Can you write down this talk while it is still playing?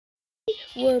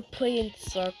we're playing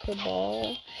soccer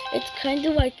ball. It's kind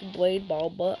of like blade ball,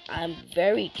 but I'm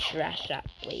very trash at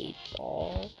blade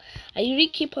ball. I usually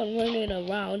keep on running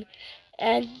around,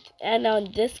 and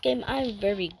on this game I'm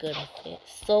very good at it.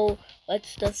 So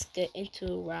let's just get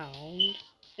into a round.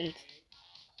 And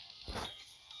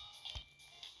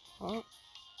oh,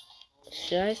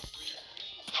 should I?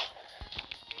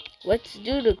 Let's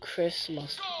do the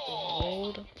Christmas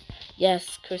world.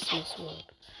 Yes, Christmas world.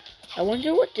 I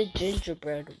wonder what the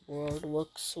gingerbread world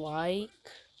looks like.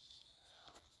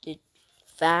 The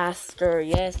faster.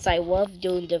 Yes, I love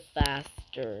doing the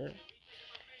faster.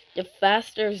 The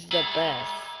faster is the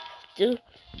best. Do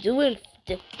doing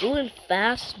doing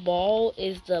fastball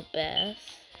is the best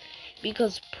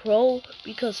because pros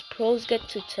get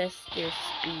to test their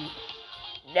speed.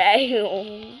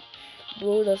 Damn,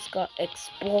 bro, just got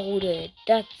exploded.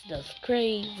 That's just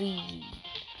crazy.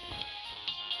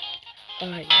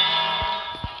 Alright.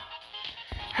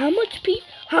 How much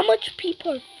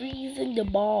people are freezing the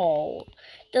ball?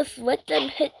 Just let them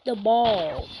hit the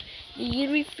ball.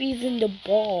 You're freezing the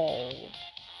ball.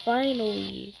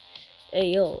 Finally.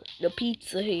 Hey yo, the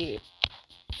pizza here.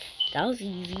 That was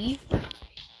easy.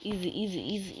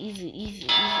 Easy.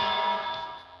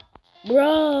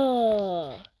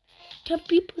 Bruh. Can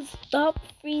people stop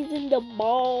freezing the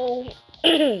ball?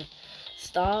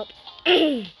 Stop.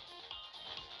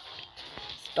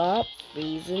 Stop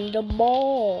freezing the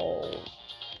ball.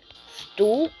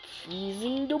 Stop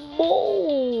freezing the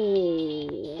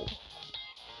ball.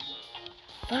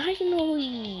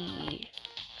 Finally.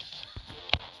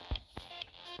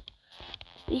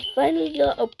 We finally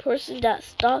got a person that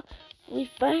stopped. We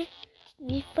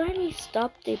finally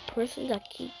stopped a person that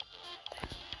keep.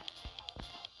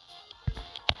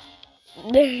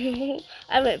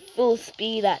 I'm at full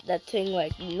speed at that thing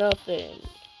like nothing.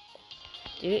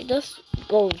 Dude, just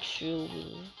go through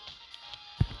me.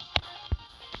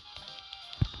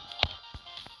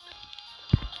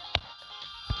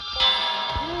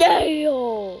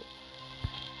 Damn!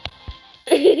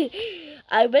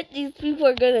 I bet these people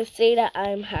are gonna say that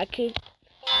I'm hacking.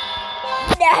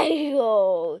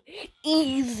 Damn!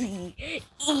 Easy!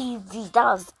 That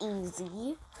was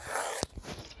easy.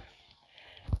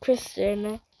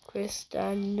 Cristiano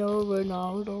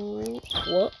Ronaldo.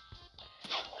 What?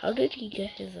 How did he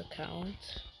get his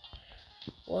account?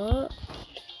 What?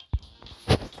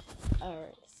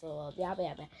 Alright, so yeah.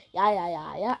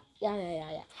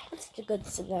 What's the good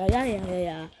signal?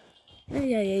 Yeah.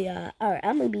 Alright,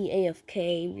 I'm gonna be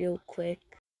AFK real quick.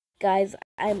 Guys,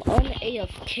 I'm on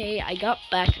AFK. I got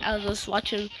back. I was just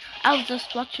watching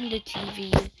the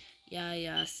TV.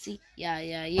 Easy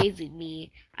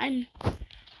me. I'm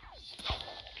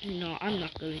not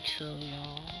gonna chill,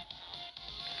 y'all.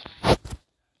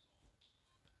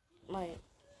 My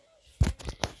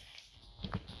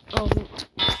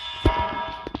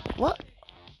what?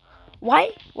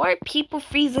 Why are people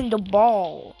freezing the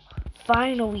ball?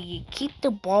 Finally, keep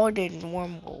the ball the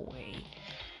normal way.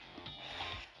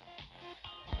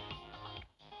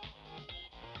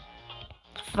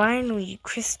 Finally,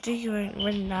 Cristiano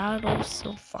Ronaldo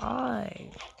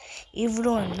survived. Even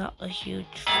though I'm not a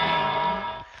huge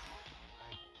fan.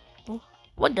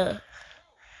 What the?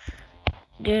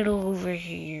 Get over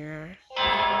here.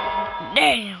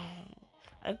 Damn!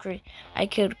 I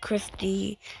killed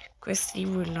Cristiano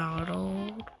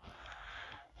Ronaldo.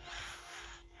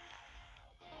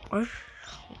 Or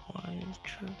 1,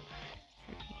 2,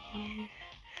 3.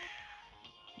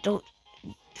 Don't.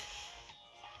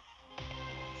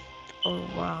 Oh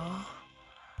wow.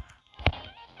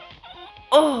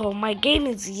 Oh, my game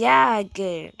is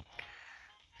yagging.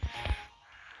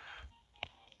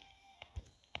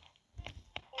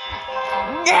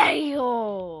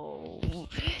 Damn!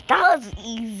 That was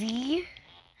easy.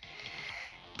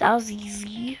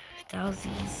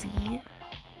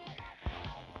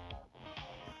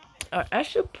 I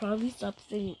should probably stop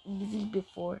saying easy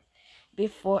before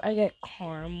I get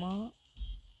karma.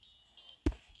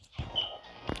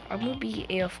 I'm gonna be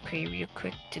AFK real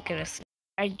quick to get a snack.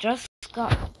 I just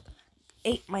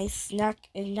ate my snack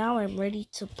and now I'm ready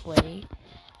to play.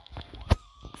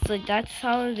 So that's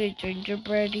how the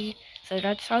gingerbread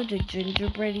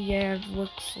yard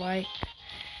looks like.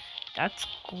 That's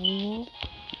cool.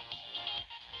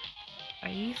 I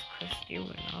use Cristiano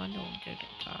Ronaldo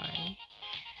didn't die.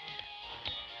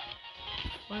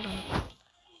 What up?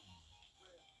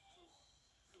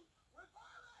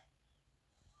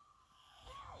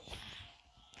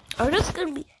 I'm just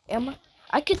gonna be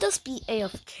I could just be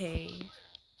AFK.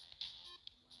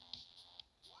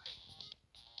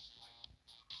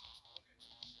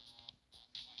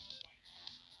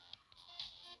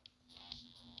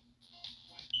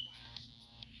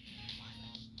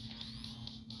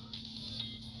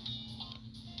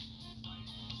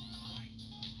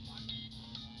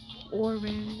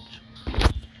 orange.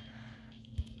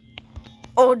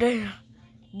 Oh, damn.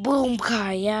 Boom,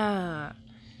 Kaya.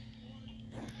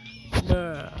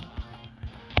 Bruh.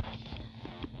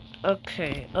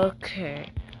 Okay.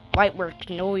 White work,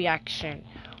 no reaction.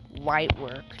 White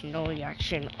work, no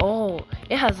reaction. Oh,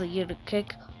 it has a yellow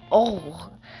kick.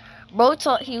 Oh, bro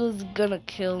thought he was gonna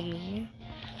kill me.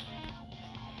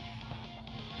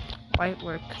 White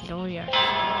work, no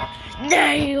reaction.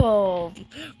 Damn!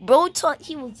 Bro thought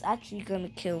he was actually gonna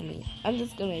kill me. I'm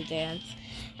just gonna dance.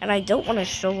 And I don't want to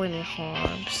show any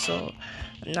harm, so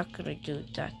I'm not gonna do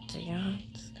that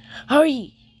dance.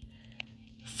 Hurry!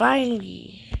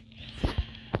 Finally!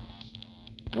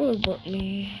 Bro, but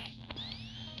me.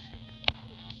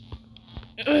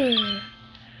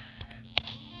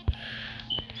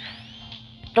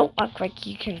 Don't act like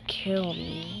you can kill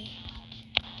me.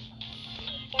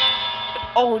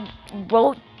 Oh,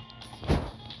 bro.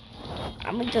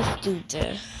 I'ma just do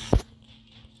this.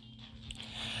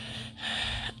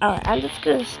 Alright, I'm just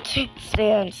gonna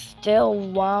stand still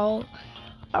while.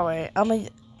 Alright, I'm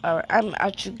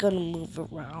actually gonna move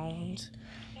around.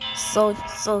 So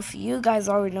if you guys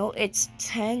already know, it's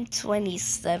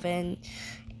 10:27.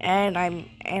 And I'm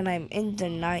in the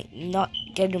night, not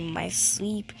getting my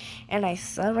sleep, and I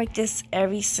sound like this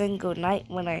every single night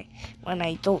when I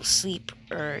don't sleep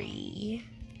early.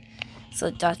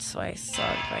 So that's why I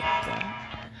sound like that.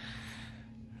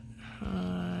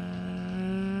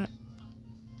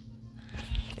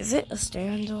 Is it a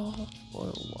standoff or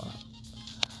what?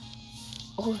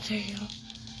 Oh damn.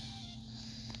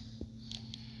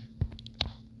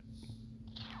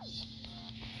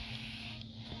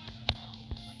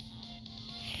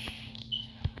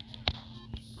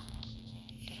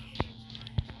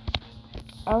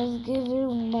 I was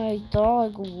giving my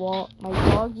doggy walk.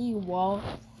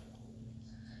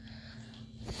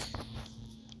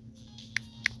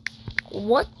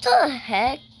 What the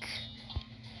heck?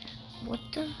 What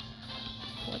the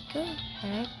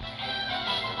heck?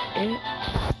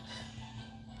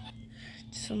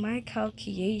 So my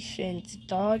calculations,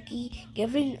 doggy,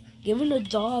 giving a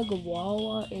dog a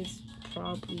Wawa is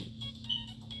probably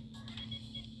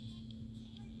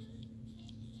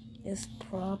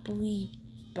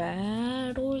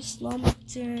bad or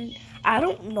something. I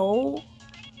don't know.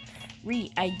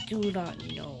 I do not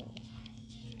know.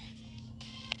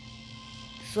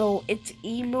 So it's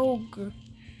emo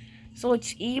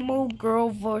girl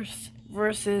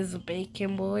versus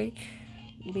Bacon Boy.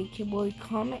 Bacon Boy,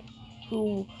 comment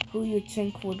who you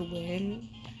think would win.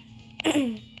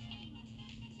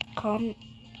 comment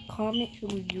who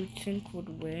you think would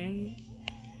win.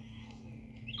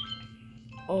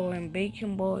 Oh, and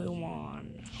Bacon Boy won.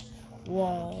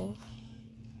 Wall.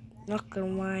 Not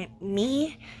gonna lie,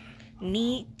 me.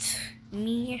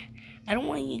 I don't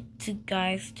want you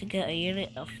guys to get a little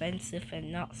offensive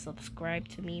and not subscribe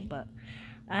to me, but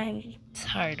I'm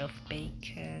tired of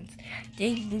bacons.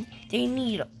 They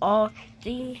need all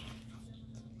the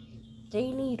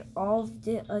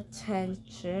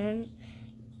attention.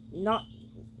 Not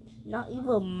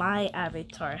even my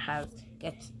avatar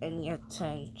gets any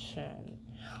attention.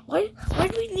 Why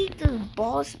do we need the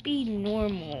ball speed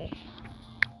normal?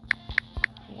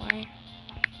 Why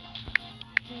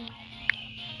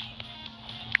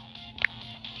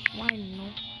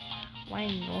normal?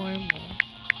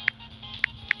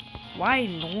 Why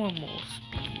normal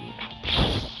speed?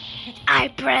 I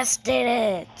pressed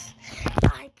it!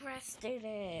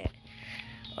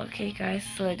 Okay guys,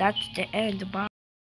 so that's the end. Bye.